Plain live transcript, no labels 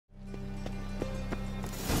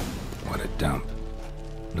dump.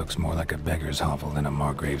 Looks more like a beggar's hovel than a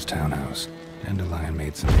Margrave's townhouse. Dandelion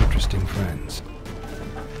made some interesting friends.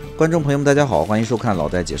 观众朋友们，大家好，欢迎收看老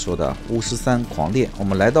戴解说的《巫师3狂猎》。我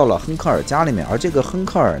们来到了亨克尔家里面，而这个亨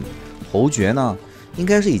克尔侯爵呢，应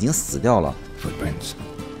该是已经死掉了。Footprints.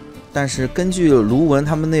 但是根据卢文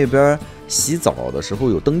他们那边洗澡的时候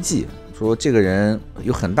有登记，说这个人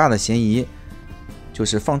有很大的嫌疑，就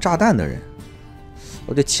是放炸弹的人。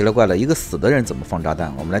我就奇了怪了，一个死的人怎么放炸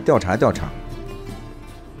弹？我们来调查调查。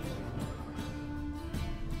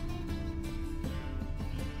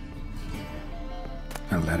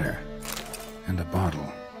A letter and a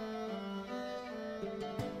bottle.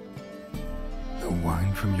 The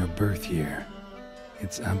wine from your birth year.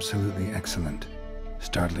 It's absolutely excellent.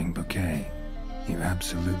 Startling bouquet. You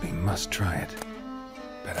absolutely must try it.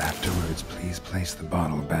 But afterwards, please place the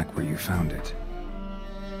bottle back where you found it.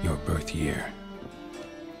 Your birth year.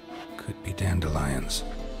 Could be dandelions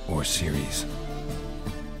or Ceres.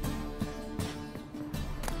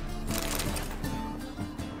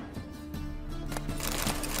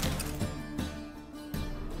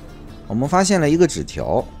 我们发现了一个纸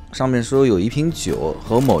条，上面说有一瓶酒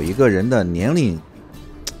和某一个人的年龄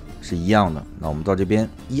是一样的。那我们到这边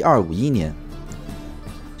1251年，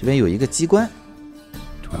这边有一个机关。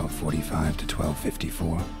1245 to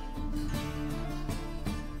 1254.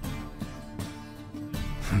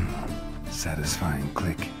 Satisfying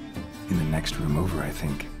click. In the next room over, I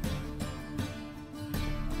think.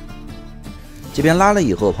 这边拉了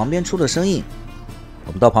以后，旁边出了声音，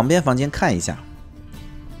我们到旁边房间看一下。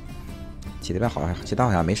其他好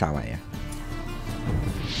像没啥玩意儿。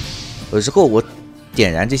有时候我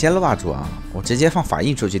点燃这些蜡烛啊，我直接放法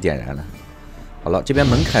印出去点燃了。好了，这边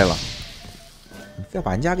门开了，你非要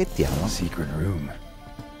把人家给点了。Secret room.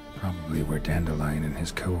 Probably where Dandelion and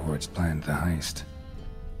his cohorts planned the heist.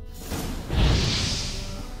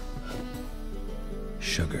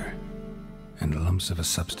 Sugar and lumps of a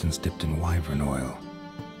substance dipped in wyvern oil.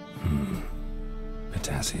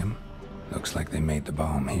 Potassium. Looks like they made the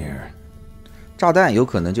bomb here. 炸弹有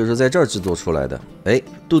可能就是在这儿制作出来的。哎，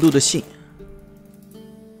杜杜的信。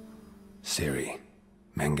Siri,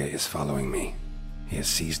 Menge is following me. He has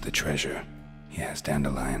seized the treasure. He has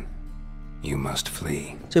Dandelion. You must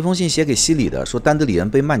flee. 这封信写给西里的，说丹德里恩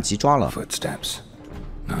被曼吉抓了。Footsteps.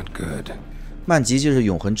 Not good. 曼吉就是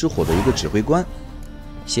永恒之火的一个指挥官。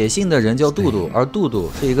写信的人叫杜杜，而杜杜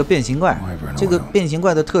是一个变形怪。这个变形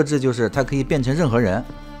怪的特质就是它可以变成任何人。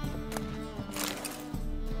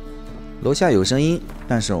楼下有声音，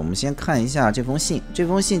但是我们先看一下这封信。这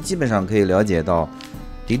封信基本上可以了解到，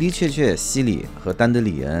的的确确，西里和丹德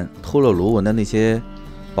里恩偷了罗文的那些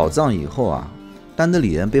宝藏以后啊，丹德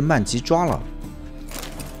里恩被曼吉抓了。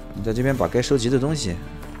你在这边把该收集的东西，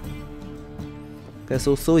该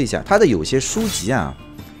搜一下。他的有些书籍啊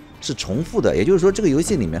是重复的，也就是说，这个游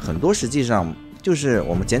戏里面很多实际上就是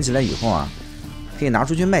我们捡起来以后啊，可以拿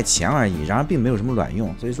出去卖钱而已，然而并没有什么卵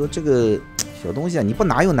用。所以说这个小东西啊，你不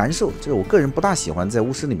拿又难受。这是我个人不大喜欢在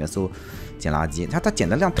巫师里面搜捡垃圾，它捡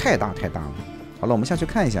的量太大了。好了，我们下去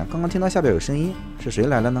看一下。刚刚听到下边有声音，是谁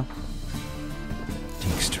来了呢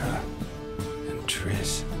Dijkstra and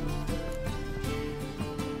Triss.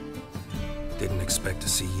 Didn't expect to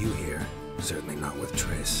see you here. Certainly not with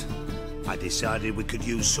Triss. I decided we could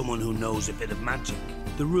use someone who knows a bit of magic.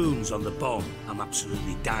 The runes on the bomb, I'm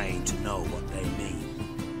absolutely dying to know what they mean.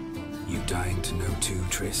 You dying to know too,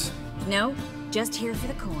 Triss? No, just here for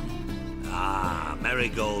the coin. Ah,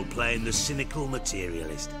 Marigold playing the cynical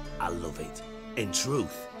materialist. I love it. In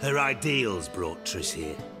truth, her ideals brought Triss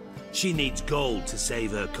here. She needs gold to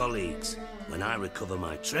save her colleagues. When I recover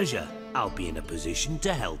my treasure, I'll be in a position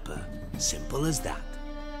to help her. Simple as that.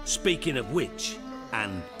 Speaking of which,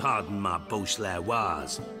 and pardon my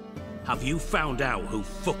Beauclervois, have you found out who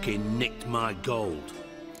fucking nicked my gold?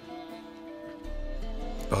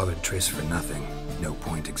 Bothered Triss for nothing. No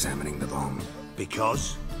point examining the bomb.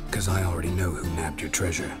 Because? Because I already know who nabbed your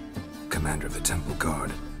treasure. Commander of the Temple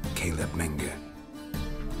Guard, Caleb Menge.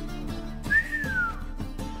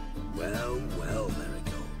 Well,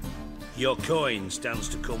 Marigold. Your coin stands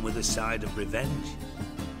to come with a side of revenge.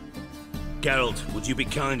 Geralt, would you be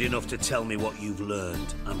kind enough to tell me what you've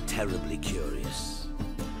learned? I'm terribly curious.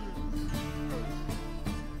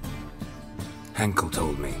 Henkel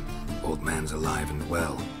told me. Old man's alive and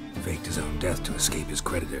well. Faked his own death to escape his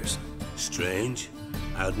creditors. Strange.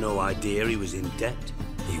 I had no idea he was in debt.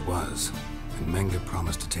 He was. And Menge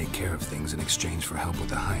promised to take care of things in exchange for help with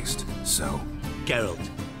the heist. So... Geralt,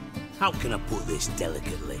 how can I put this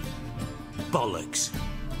delicately? Bollocks.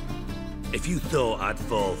 If you thought I'd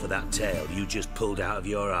fall for that tale you just pulled out of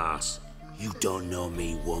your arse, you don't know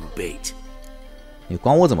me one bit. 你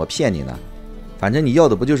管我怎么骗你呢？反正你要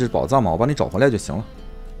的不就是宝藏吗？我帮你找回来就行了。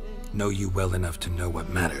Know you well enough to know what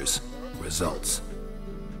matters. Results.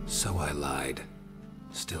 So I lied.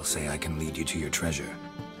 Still say I can lead you to your treasure.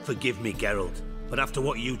 Forgive me, Geralt, but after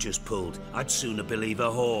what you just pulled, I'd sooner believe a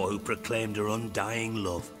whore who proclaimed her undying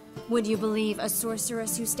love. Would you believe a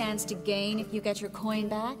sorceress who stands to gain if you get your coin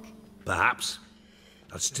back? Perhaps.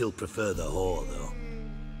 I'd still prefer the whore, though.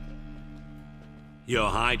 You're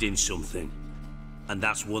hiding something, and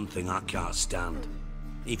that's one thing I can't stand,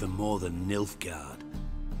 even more than Nilfgaard.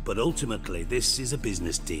 But ultimately, this is a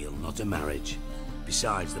business deal, not a marriage.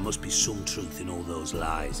 Besides, there must be some truth in all those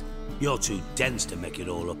lies. You're too dense to make it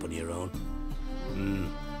all up on your own.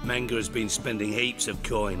 Menga has been spending heaps of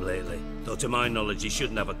coin lately, though to my knowledge he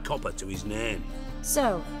shouldn't have a copper to his name.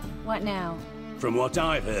 So, what now? From what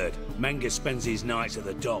I've heard, Menga spends his nights at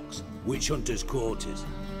the docks, witch hunters' quarters.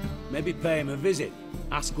 Maybe pay him a visit,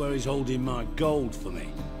 ask where he's holding my gold for me.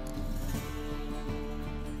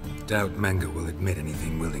 Doubt Menga will admit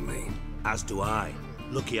anything willingly. As do I.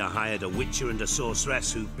 Lucky I hired a witcher and a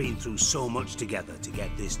sorceress who've been through so much together to get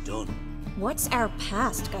this done. What's our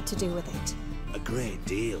past got to do with it? A great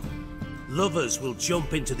deal. Lovers will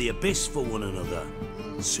jump into the abyss for one another.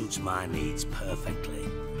 Suits my needs perfectly.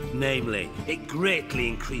 Namely, it greatly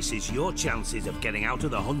increases your chances of getting out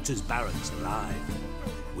of the hunter's barracks alive.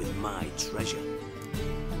 With my treasure.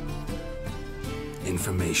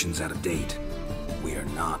 Information's out of date. We are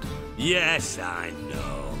not. Yes, I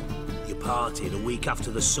know. You partied a week after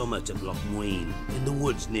the summit of Loch Muin, in the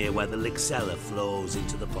woods near where the Lixella flows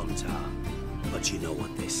into the Pontar. But you know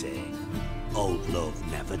what they say. Old love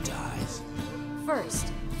never dies.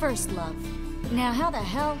 First love. Now how the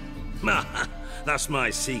hell? That's my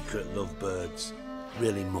secret, lovebirds.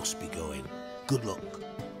 Really must be going. Good luck.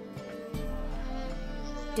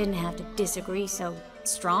 Didn't have to disagree so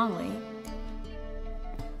strongly.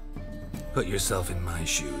 Put yourself in my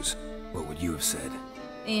shoes. What would you have said?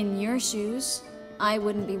 In your shoes, I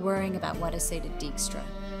wouldn't be worrying about what to say to Dijkstra.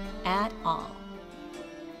 At all.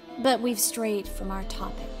 But we've strayed from our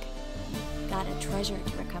topic. Got a treasure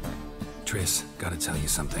to recover. Triss, gotta tell you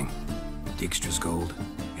something. Dijkstra's gold,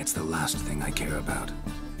 it's the last thing I care about.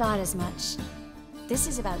 Thought as much. This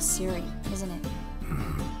is about Ciri, isn't it?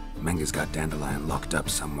 Menga's got Dandelion locked up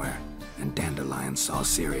somewhere, and Dandelion saw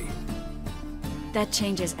Ciri. That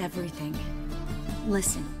changes everything.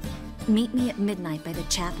 Listen, meet me at midnight by the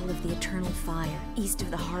Chapel of the Eternal Fire, east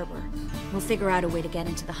of the harbor. We'll figure out a way to get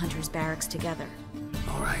into the Hunter's Barracks together.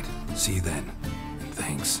 All right, see you then. And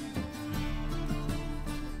thanks.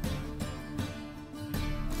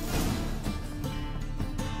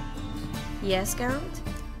 Yes, Geralt?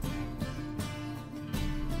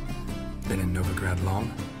 Been in Novigrad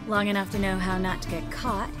long? Long enough to know how not to get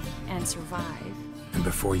caught and survive. And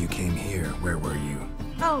before you came here, where were you?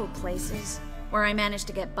 Oh, places where I managed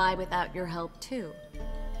to get by without your help, too.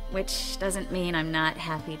 Which doesn't mean I'm not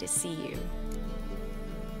happy to see you.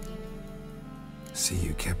 See,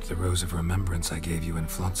 you kept the Rose of Remembrance I gave you in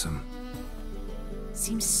Flotsam.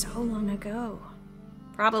 Seems so long ago.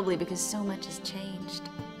 Probably because so much has changed.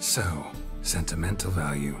 So, sentimental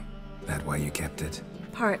value. That why you kept it?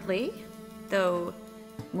 Partly, though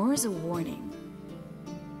more as a warning.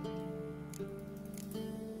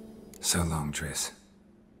 So long, Triss.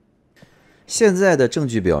 现在的证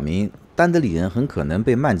据表明，丹德里恩很可能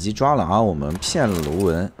被曼吉抓了，而我们骗了卢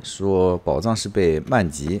文，说宝藏是被曼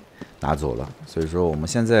吉拿走了。所以说，我们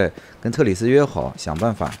现在跟特里斯约好，想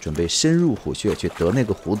办法准备深入虎穴去得那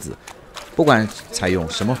个胡子。不管采用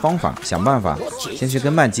什么方法，想办法先去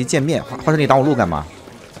跟曼吉见面。花生，你挡我路干嘛？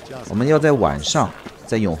我们要在晚上，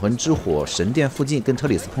在永恒之火神殿附近跟特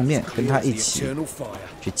里斯碰面，跟他一起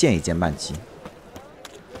去见一见曼吉。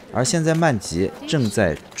而现在曼吉正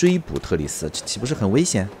在追捕特里斯，岂不是很危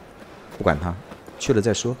险？不管他，去了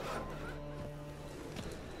再说。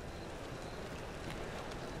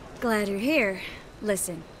Glad you're here.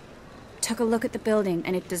 Listen, took a look at the building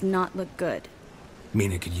and it does not look good.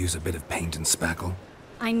 Mean it could use a bit of paint and spackle?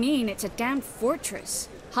 I mean, it's a damn fortress.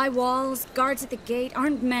 High walls, guards at the gate,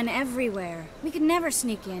 armed men everywhere. We could never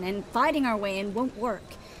sneak in, and fighting our way in won't work.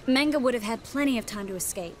 Menga would have had plenty of time to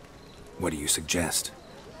escape. What do you suggest?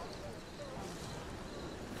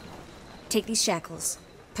 Take these shackles.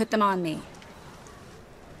 Put them on me.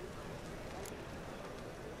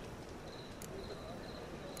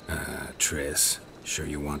 Triss, sure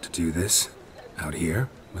you want to do this? Out here,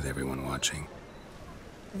 with everyone watching?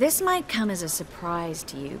 This might come as a surprise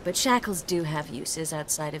to you, but shackles do have uses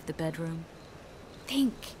outside of the bedroom.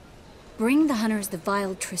 Think. Bring the hunters the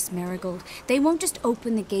vile Triss Marigold. They won't just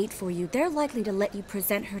open the gate for you. They're likely to let you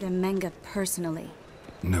present her to Menga personally.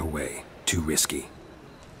 No way. Too risky.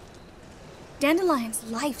 Dandelion's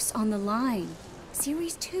life's on the line.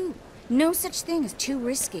 Series 2. No such thing as too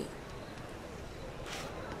risky.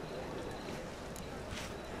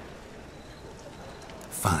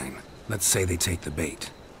 Fine. Let's say they take the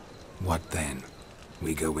bait. What then?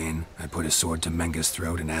 We go in, I put a sword to Menga's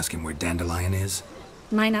throat and ask him where Dandelion is?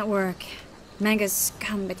 Might not work. Manga's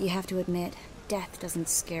scum, but you have to admit, death doesn't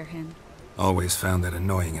scare him. Always found that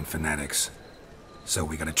annoying in fanatics. So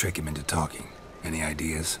we gotta trick him into talking. Any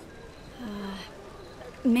ideas?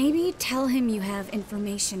 Maybe tell him you have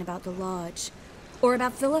information about the lodge. Or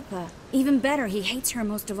about Philippa. Even better, he hates her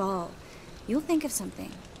most of all. You'll think of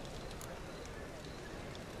something.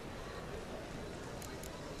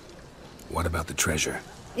 What about the treasure?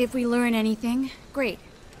 If we learn anything, great.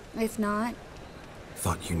 If not...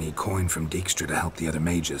 Thought you need coin from Dijkstra to help the other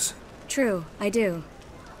mages. True, I do.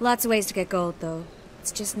 Lots of ways to get gold, though.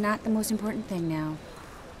 It's just not the most important thing now.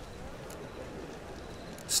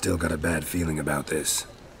 Still got a bad feeling about this.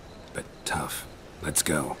 But tough. Let's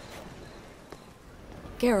go.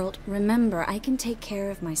 Geralt, remember, I can take care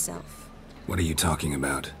of myself. What are you talking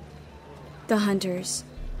about? The hunters.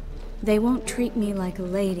 They won't treat me like a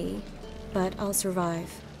lady, but I'll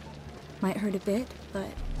survive. Might hurt a bit, but...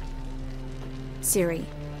 Ciri,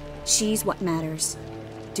 she's what matters.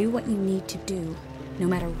 Do what you need to do, no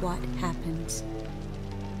matter what happens.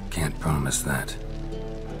 Can't promise that.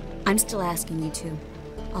 I'm still asking you to,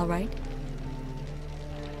 all right?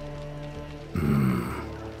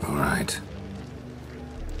 All right.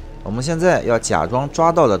 我们现在要假装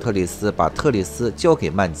抓到了特里斯，把特里斯交给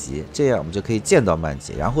曼吉，这样我们就可以见到曼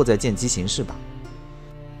吉，然后再见机行事吧。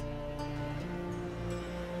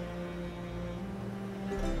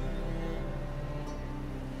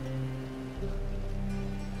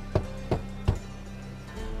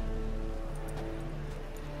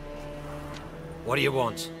What do you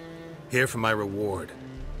want? Here for my reward.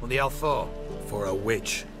 What the hell for? For a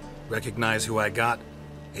witch. Recognize who I got?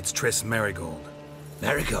 It's Triss Merigold.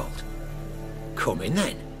 Marigold. Come in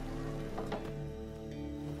then.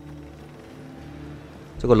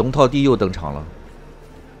 这个龙套弟又登场了。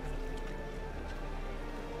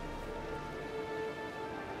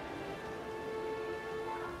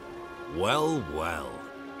Well, well.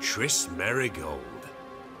 Triss Merigold.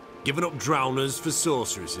 Giving up drowners for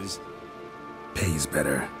sorceresses? Pays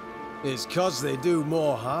better. It's 'cause they do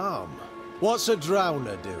more harm. What's a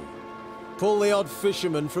drowner do? Pull the odd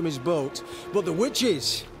fisherman from his boat, but the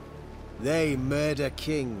witches, they murder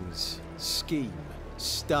kings, scheme,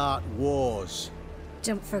 start wars.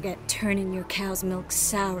 Don't forget turning your cow's milk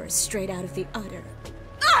sour straight out of the udder.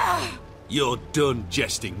 You're done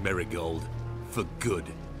jesting, Merigold. For good.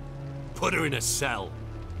 Put her in a cell.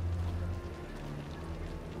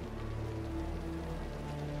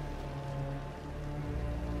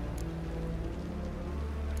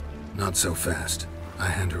 Not so fast. I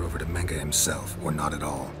hand her over to Menga himself, or not at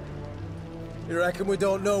all. You reckon we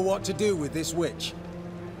don't know what to do with this witch?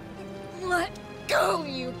 Let go,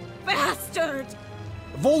 you bastard!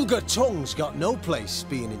 Vulgar tongue's got no place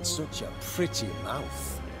being in such a pretty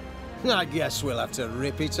mouth. I guess we'll have to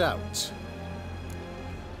rip it out.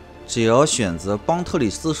 只要选择帮特里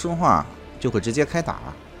斯说话，就会直接开打。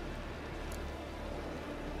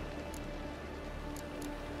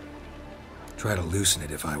Try to loosen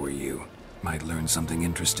it if I were you. Might learn something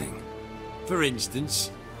interesting. For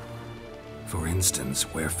instance? For instance,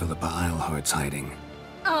 where Philippa Eilhart's hiding.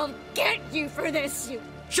 I'll get you for this, you...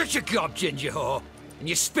 Shut your gob, ginger whore, and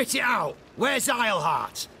you spit it out. Where's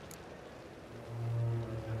Eilhart?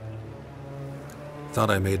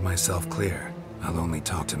 Thought I made myself clear. I'll only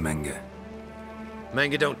talk to Menga.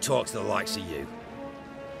 Manga don't talk to the likes of you.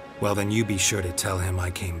 Well, then you be sure to tell him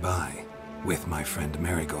I came by. With my friend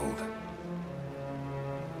Merigold.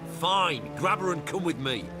 Fine, grab her and come with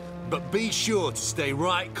me. But be sure to stay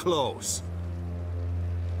right close.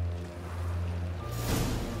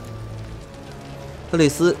 特里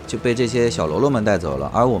斯就被这些小喽啰们带走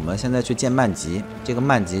了，而我们现在去见曼吉。这个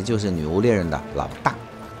曼吉就是女巫猎人的老大。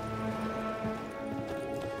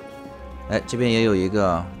哎，这边也有一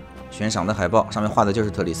个悬赏的海报，上面画的就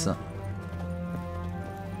是特里斯。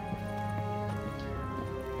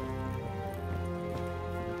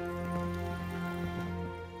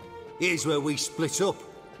Here's where we split up.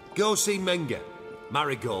 Go see Menga.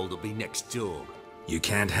 Marigold will be next door. You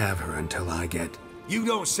can't have her until I get... You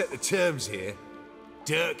don't set the terms here.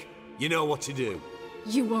 Dirk, you know what to do.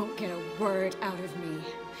 You won't get a word out of me.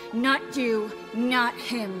 Not you, not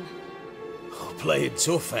him. Oh, playing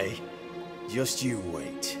tough, eh? Just you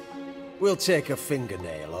wait. We'll take a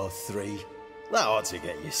fingernail or three. That ought to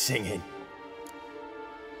get you singing.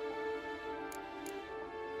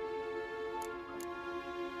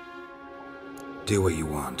 Do what you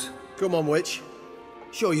want. Come on, witch.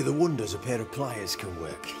 Show you the wonders a pair of pliers can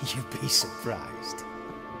work. You'd be surprised.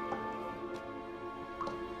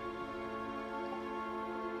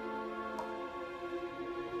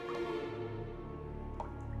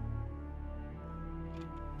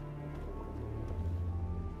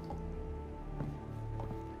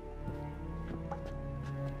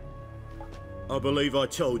 I believe I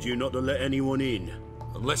told you not to let anyone in.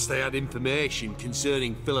 Unless they had information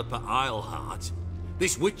concerning Philippa Eilhart.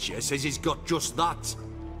 This Witcher says he's got just that.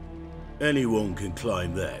 Anyone can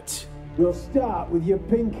claim that. We'll start with your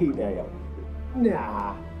pinky nail.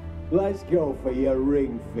 Nah, let's go for your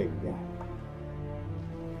ring finger.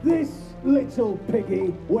 This little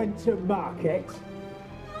piggy went to market.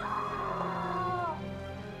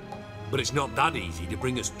 But it's not that easy to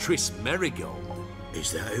bring us Triss Merigold.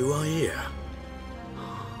 Is that who I hear?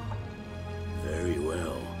 Very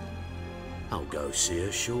well. I'll go see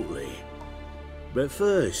her shortly. But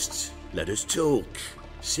first, let us talk.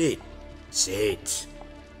 Sit. Sit.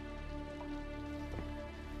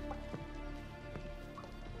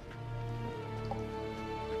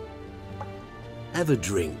 Have a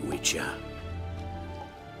drink, Witcher.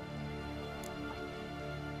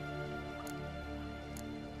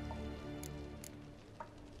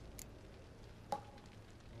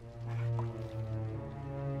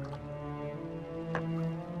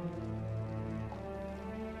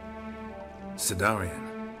 Sidarian.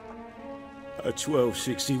 A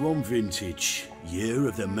 1261 vintage, year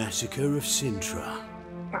of the massacre of Sintra.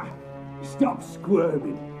 Stop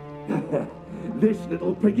squirming. This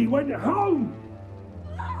little piggy went home.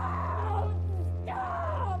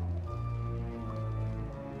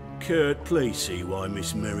 Kurt, please see why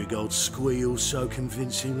Miss Merigold squeals so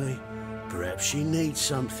convincingly. Perhaps she needs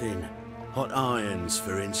something. Hot irons,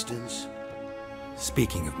 for instance.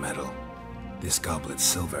 Speaking of metal, this goblet's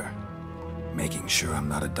silver. Making sure I'm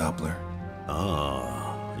not a Doppler.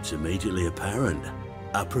 Ah, it's immediately apparent.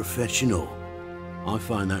 A professional. I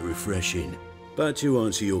find that refreshing. But to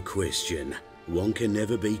answer your question, one can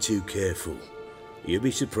never be too careful. You'd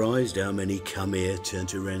be surprised how many come here turn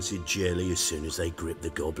to rancid jelly as soon as they grip the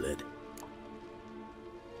goblet.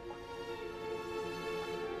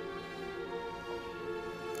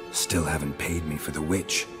 Still haven't paid me for the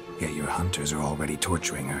witch, yet your hunters are already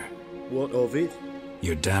torturing her. What of it?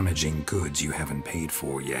 You're damaging goods you haven't paid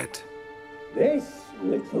for yet. This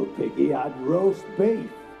little piggy had roast beef.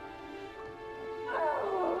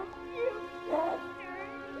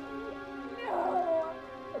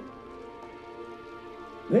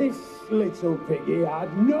 This little piggy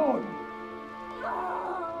had none.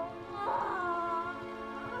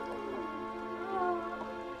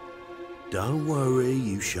 Don't worry,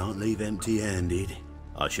 you shan't leave empty-handed.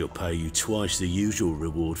 I shall pay you twice the usual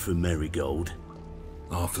reward for Merigold.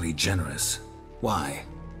 Awfully generous. Why?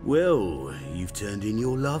 Well, you've turned in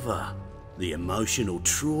your lover. The emotional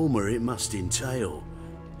trauma it must entail.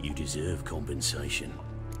 You deserve compensation.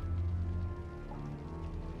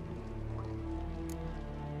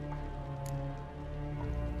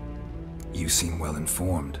 You seem well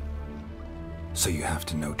informed. So you have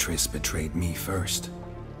to know Triss betrayed me first.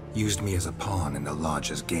 Used me as a pawn in the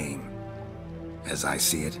Lodge's game. As I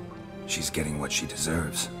see it, she's getting what she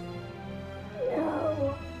deserves.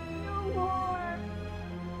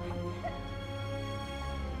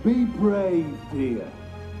 Be brave, dear.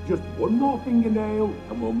 Just one more fingernail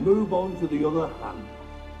and we'll move on to the other hand.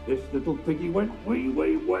 This little piggy went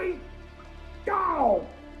wee. Ow!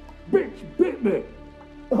 Bitch bit me!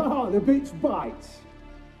 Oh, the bitch bites.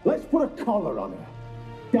 Let's put a collar on her.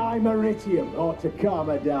 Dimeritium ought to calm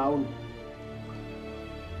her down.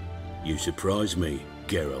 You surprise me,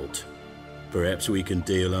 Geralt. Perhaps we can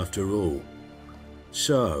deal after all.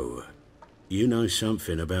 So, you know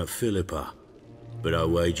something about Philippa, but I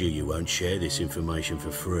wager you won't share this information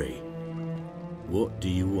for free. What do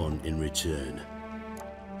you want in return?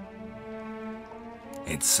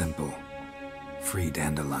 It's simple. Free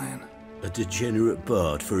Dandelion. A degenerate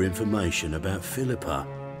bard for information about Philippa.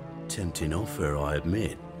 Tempting offer, I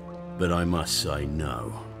admit, but I must say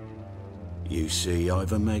no. You see,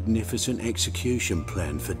 I've a magnificent execution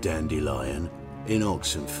plan for Dandelion in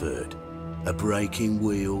Oxenford. A breaking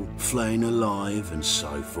wheel, flaying alive, and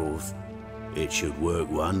so forth. It should work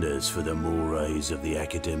wonders for the mores of the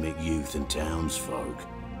academic youth and townsfolk.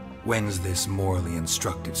 When's this morally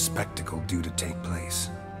instructive spectacle due to take place?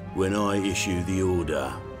 When I issue the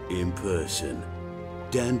order, in person,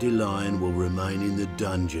 Dandelion will remain in the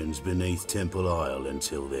dungeons beneath Temple Isle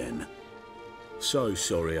until then. So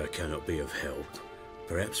sorry I cannot be of help.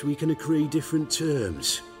 Perhaps we can agree different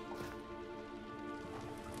terms.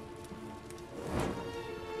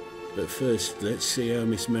 But first, let's see how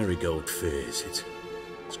Miss Marigold fares.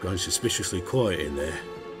 It's grown suspiciously quiet in there.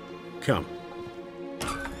 Come.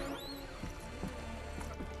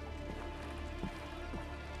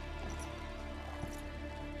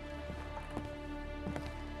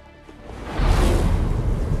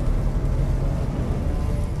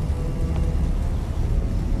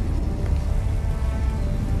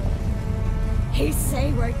 He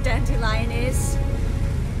say where Dandelion is?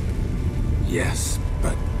 Yes,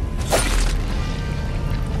 but...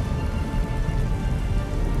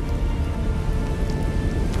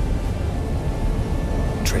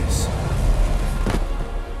 Triss.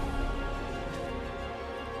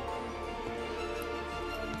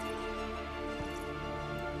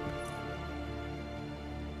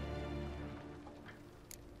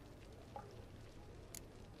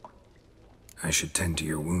 I should tend to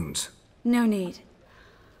your wounds. No need.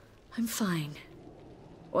 I'm fine.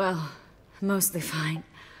 Well, mostly fine.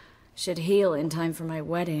 Should heal in time for my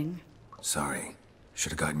wedding. Sorry.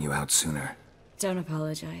 Should have gotten you out sooner. Don't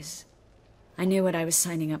apologize. I knew what I was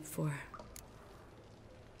signing up for.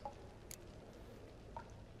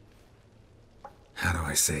 How do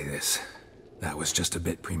I say this? That was just a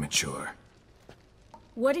bit premature.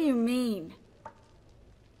 What do you mean?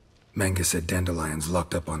 Manga said Dandelion's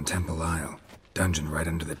locked up on Temple Isle. Dungeon right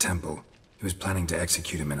under the temple. He was planning to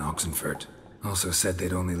execute him in Oxenfurt. Also said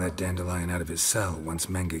they'd only let Dandelion out of his cell once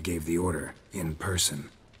Manga gave the order, in person.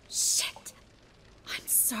 Shit. I'm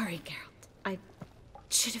sorry, Geralt. I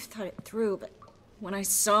should have thought it through, but when I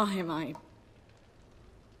saw him,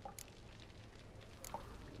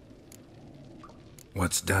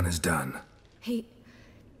 What's done is done. He'd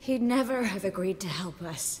never have agreed to help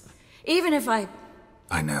us. Even if I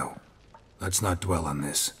know. Let's not dwell on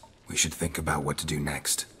this. We should think about what to do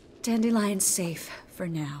next. Dandelion's safe, for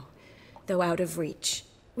now. Though out of reach.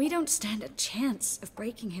 We don't stand a chance of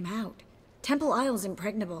breaking him out. Temple Isle's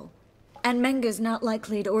impregnable. And Menga's not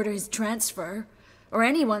likely to order his transfer. Or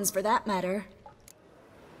anyone's for that matter.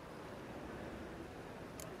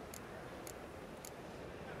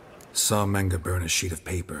 Saw Manga burn a sheet of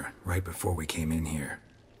paper right before we came in here.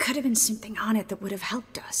 Could have been something on it that would have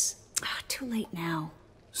helped us. Too late now.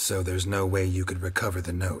 So there's no way you could recover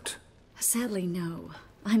the note? Sadly, no.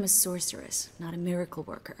 I'm a sorceress, not a miracle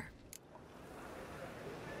worker.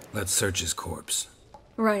 Let's search his corpse.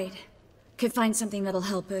 Right. Could find something that'll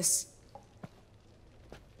help us.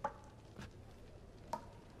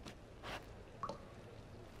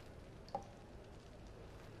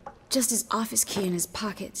 Just his office key in his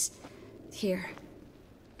pockets. Here.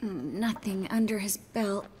 Nothing under his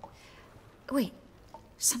belt. Wait.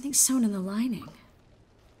 Something sewn in the lining.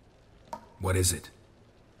 What is it?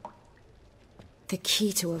 The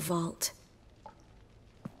key to a vault.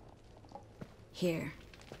 Here.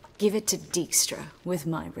 Give it to Dijkstra, with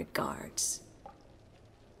my regards.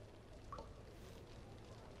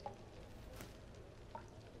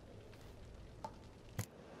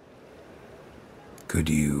 Could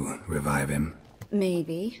you revive him?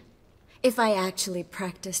 Maybe. If I actually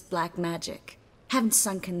practiced black magic. Haven't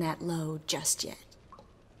sunken that low just yet.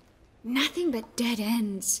 Nothing but dead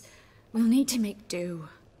ends. We'll need to make do.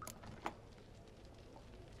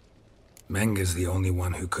 Manga's the only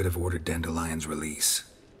one who could have ordered Dandelion's release.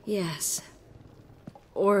 Yes.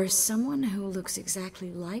 Or someone who looks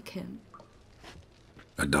exactly like him.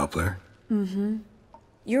 A Doppler? Mm-hmm.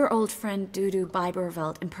 Your old friend Dudu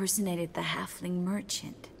Biberveld impersonated the halfling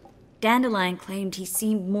merchant. Dandelion claimed he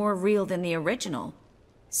seemed more real than the original.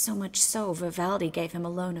 So much so, Vivaldi gave him a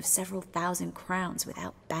loan of several thousand crowns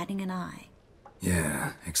without batting an eye.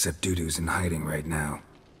 Yeah, except Dudu's in hiding right now.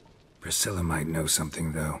 Priscilla might know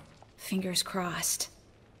something, though. Fingers crossed.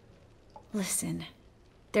 Listen,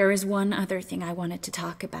 there is one other thing I wanted to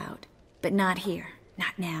talk about, but not here,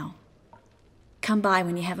 not now. Come by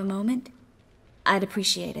when you have a moment. I'd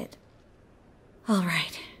appreciate it. All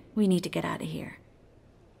right, we need to get out of here.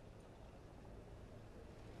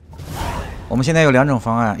 我们现在有两种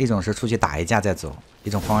方案，一种是出去打一架再走，一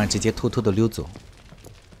种方案直接偷偷的溜走。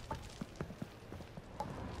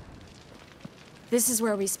This is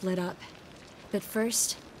where we split up. But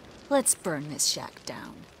first, let's burn this shack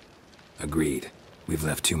down. Agreed. We've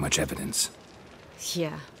left too much evidence.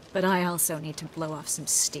 Yeah, but I also need to blow off some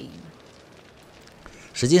steam.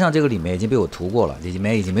 实际上这个里面已经被我涂过了，里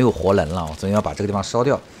面已经没有活人了，所以要把这个地方烧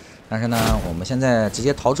掉。但是呢，我们现在直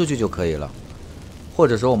接逃出去就可以了。或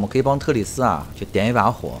者说我们可以帮特里斯啊去点一把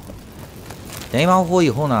火，点一把火以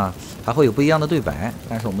后呢，还会有不一样的对白。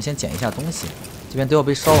但是我们先捡一下东西，这边都要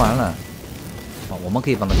被烧完了，我们可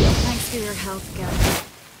以帮他点火。Thanks for your help, Geralt.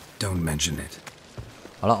 Don't mention it.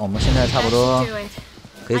 好了，我们现在差不多 That should do it.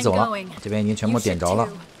 可以走了 I'm going. 这边已经全部 You 点 should 着了。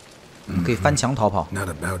 too. 可以翻墙逃跑。 Not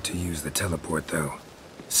about to use the teleport, though.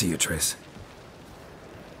 See you, Triss.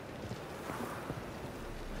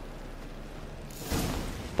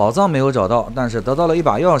 宝藏没有找到，但是得到了一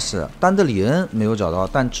把钥匙。丹德里恩没有找到，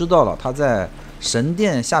但知道了他在神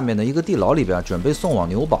殿下面的一个地牢里边，准备送往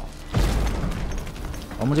牛堡。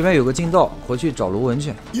我们这边有个近道，回去找卢文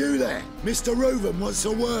去。 You there, Mr. Roven wants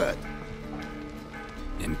a word.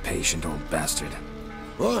 Impatient old bastard.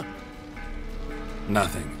 What?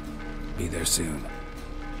 Nothing. Be there soon.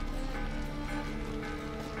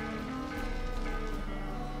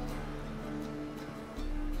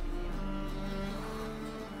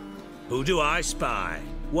 Who do I spy?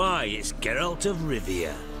 Why, it's Geralt of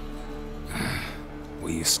Rivia.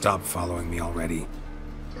 Will you stop following me already?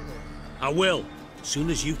 I will, soon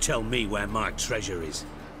as you tell me where my treasure is.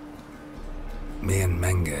 Me and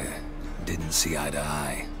Menge didn't see eye to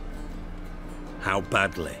eye. How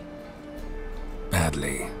badly?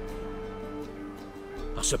 Badly.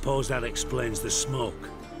 I suppose that explains the smoke.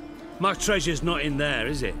 My treasure's not in there,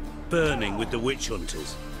 is it? Burning with the witch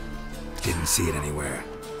hunters. Didn't see it anywhere.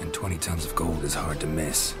 And 20 tons of gold is hard to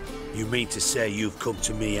miss. You mean to say you've come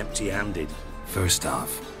to me empty-handed? First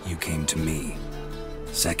off, you came to me.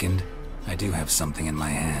 Second, I do have something in my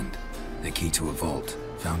hand. The key to a vault,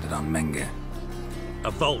 found it on Menge. A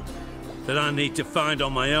vault that I need to find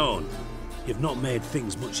on my own? You've not made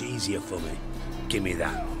things much easier for me. Give me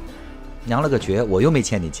that. 娘了个绝！我又没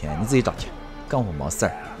欠你钱，你自己找去，干我毛事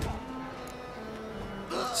儿。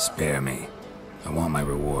 Spare me. I want my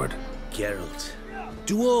reward. Geralt,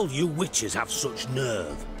 do all you witches have such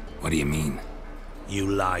nerve? What do you mean? You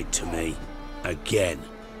lied to me. Again.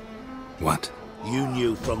 What? You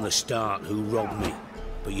knew from the start who robbed me,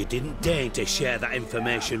 but you didn't deign to share that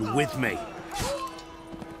information with me.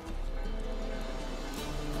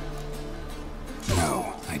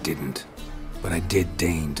 No, I didn't. But I did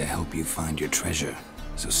deign to help you find your treasure,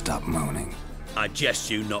 so stop moaning. I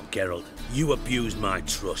jest you not, Geralt. You abused my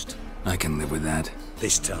trust. I can live with that.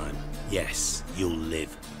 This time, yes, you'll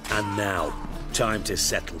live. And now, time to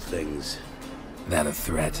settle things. That a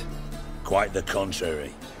threat? Quite the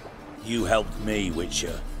contrary. You helped me,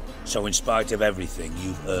 Witcher. So in spite of everything,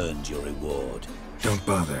 you've earned your reward. Don't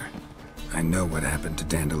bother. I know what happened to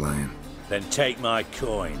Dandelion. Then take my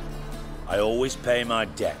coin. I always pay my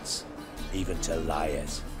debts, even to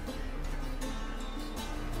liars.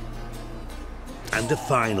 And a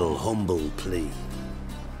final humble plea.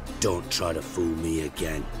 Don't try to fool me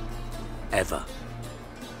again. Ever.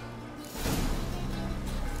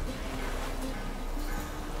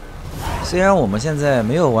 虽然我们现在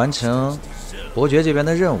没有完成伯爵这边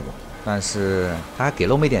的任务，但是他还给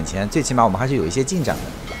了我们一点钱，最起码我们还是有一些进展的。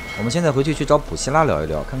我们现在回去找普希拉聊一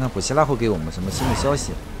聊，看看普希拉会给我们什么新的消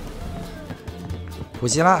息。普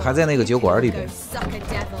希拉还在那个酒馆里边。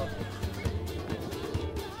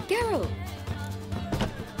 Geralt!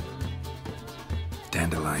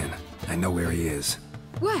 Dandelion. I know where he is.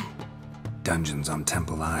 Where? Dungeons on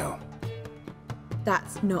Temple Isle.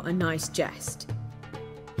 That's not a nice jest.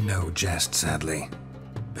 No jest, sadly.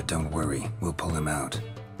 But don't worry, we'll pull him out.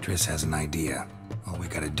 Triss has an idea. All we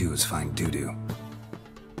gotta do is find Dudu.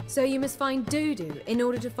 So you must find Dudu in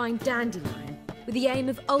order to find Dandelion, with the aim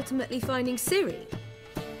of ultimately finding Ciri?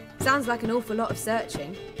 Sounds like an awful lot of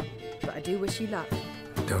searching, but I do wish you luck.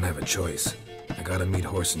 Don't have a choice. I gotta meet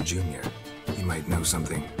Horson Jr. He might know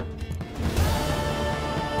something.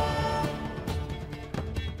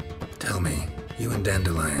 Tell me, you and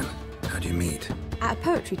Dandelion, how'd you meet? At a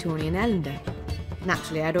poetry tourney in Ellendale.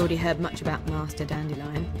 Naturally, I'd already heard much about Master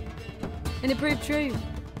Dandelion. And it proved true.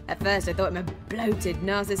 At first, I thought him a bloated,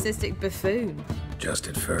 narcissistic buffoon. Just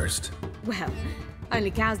at first. Well,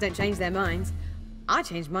 only cows don't change their minds. I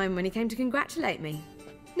changed mine when he came to congratulate me.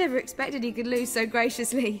 Never expected he could lose so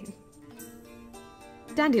graciously.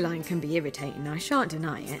 Dandelion can be irritating, I shan't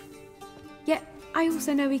deny it. Yet, I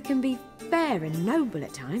also know he can be fair and noble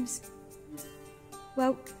at times.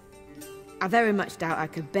 Well, I very much doubt I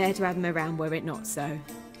could bear to have him around were it not so.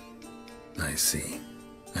 I see.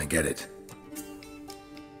 I get it.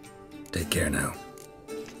 Take care now.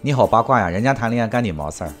 你好八卦呀，人家谈恋爱干你毛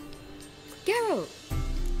事儿？ Geralt!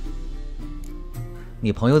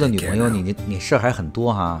 你朋友的女朋友，你事儿还很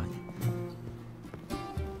多哈。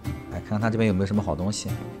来看看他这边有没有什么好东西。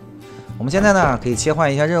我们现在呢可以切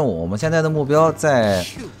换一下任务，我们现在的目标在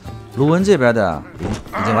卢文这边的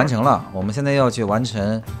已经完成了，我们现在要去完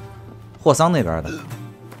成霍桑那边的。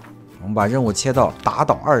我们把任务切到打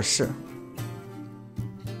倒二世。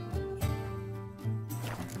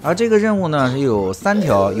而这个任务呢是有3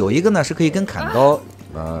条，有一个呢是可以跟砍刀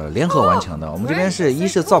联合完成的。我们这边一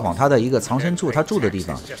是造访他的一个藏身处，他住的地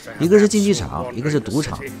方，一个是竞技场，一个是赌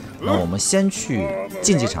场。那我们先去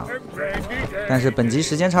竞技场。但是本集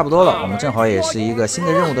时间差不多了，我们正好也是一个新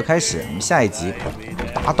的任务的开始。我们下一集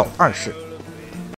打倒2世。